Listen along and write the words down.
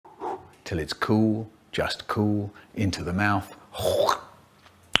till it's cool, just cool, into the mouth.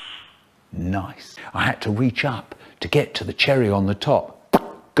 Nice. I had to reach up to get to the cherry on the top.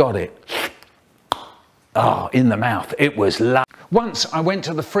 Got it. Ah, in the mouth. It was lovely. Once I went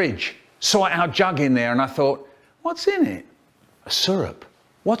to the fridge, saw our jug in there, and I thought, what's in it? A syrup.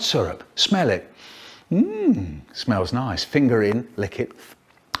 What syrup? Smell it. Smells nice. Finger in, lick it.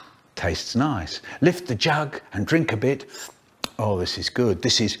 Tastes nice. Lift the jug and drink a bit. Oh, this is good.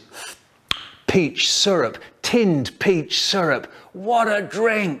 This is peach syrup, tinned peach syrup. What a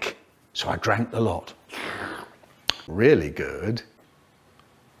drink. So I drank the lot. Really good.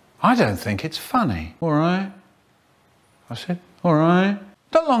 I don't think it's funny. All right. I said, all right.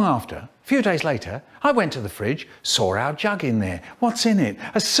 Not long after, a few days later, I went to the fridge, saw our jug in there. What's in it?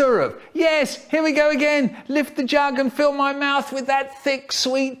 A syrup. Yes, here we go again. Lift the jug and fill my mouth with that thick,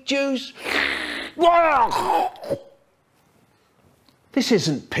 sweet juice. This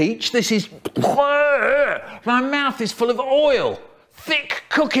isn't peach, this is... My mouth is full of oil. Thick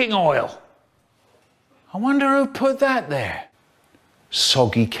cooking oil. I wonder who put that there.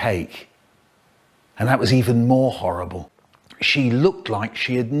 Soggy cake. And that was even more horrible. She looked like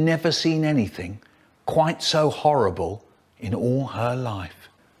she had never seen anything quite so horrible in all her life.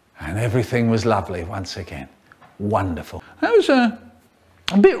 And everything was lovely once again. Wonderful. That was a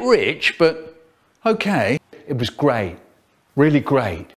bit rich, but okay. It was great. Really great.